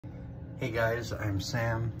Hey guys, I'm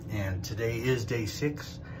Sam, and today is day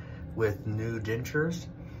 6 with new dentures.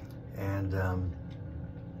 And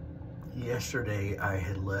yesterday I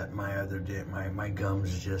had let my other my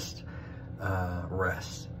gums just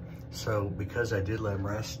rest. So because I did let them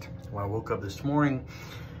rest, when I woke up this morning,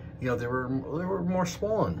 you know, they were more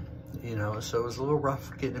swollen, you know, so it was a little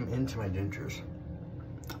rough getting them into my dentures.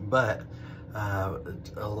 But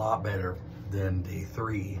a lot better than day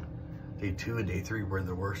 3. Day 2 and day 3 were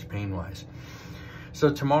the worst pain-wise.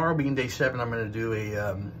 So tomorrow, being day 7, I'm going to do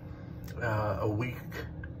a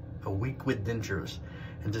week with dentures,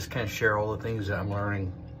 and just kind of share all the things that I'm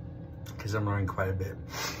learning, because I'm learning quite a bit.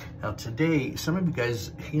 Now today, some of you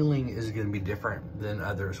guys, healing is going to be different than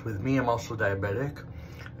others. With me, I'm also diabetic,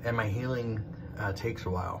 and my healing takes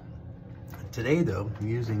a while. Today though, I'm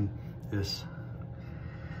using this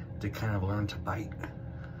to kind of learn to bite.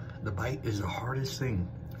 The bite is the hardest thing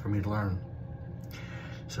for me to learn.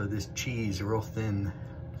 So this cheese, real thin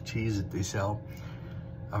cheese that they sell,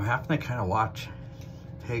 I'm having to kind of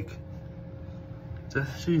take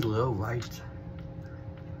just these little bites.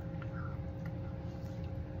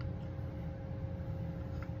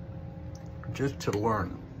 Just to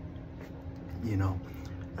learn, you know,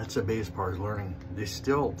 that's the biggest part, is learning. They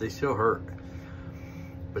still hurt,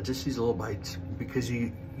 but just these little bites, because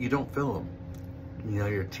you don't feel them. You know,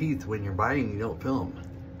 your teeth, when you're biting, you don't feel them.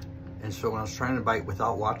 And so when I was trying to bite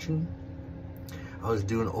without watching, I was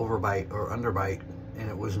doing overbite or underbite, and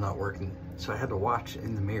it was not working. So I had to watch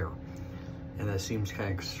in the mirror, and that seems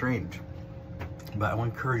kind of strange. But I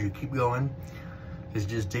want to encourage you, keep going. It's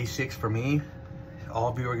just day 6 for me. All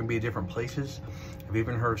of you are going to be at different places. I've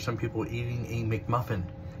even heard of some people eating a McMuffin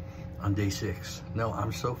on day 6. No,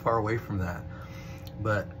 I'm so far away from that.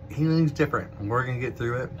 But healing's different. We're going to get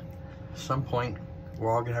through it. At some point, we're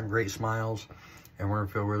all going to have great smiles, and we're going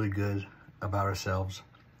to feel really good about ourselves.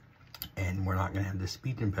 And we're not going to have this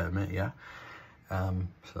speech impediment, yeah?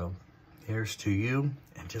 So here's to you,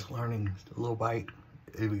 and just learning a little bite.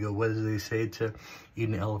 Here we go. What do they say to eat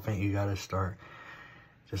an elephant? You got to start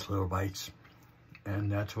just little bites.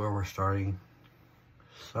 And that's where we're starting.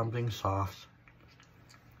 Something soft.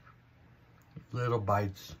 Little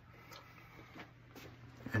bites.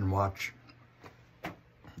 And watch.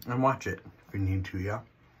 And watch it if you need to, yeah?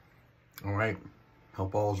 All right.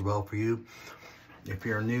 Hope all is well for you. If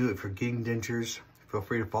you're new, if you're getting dentures, feel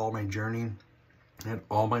free to follow my journey. I had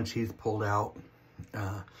all my teeth pulled out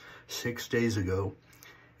 6 days ago.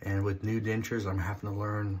 And with new dentures, I'm having to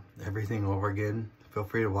learn everything over again. Feel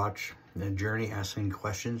free to watch the journey, asking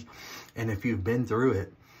questions. And if you've been through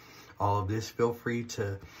it, all of this, feel free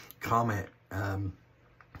to comment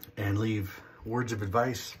and leave words of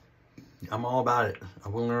advice. I'm all about it. I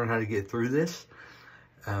will learn how to get through this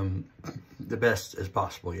the best as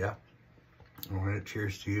possible, yeah? All right,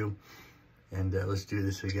 cheers to you. And let's do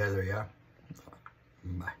this together, yeah?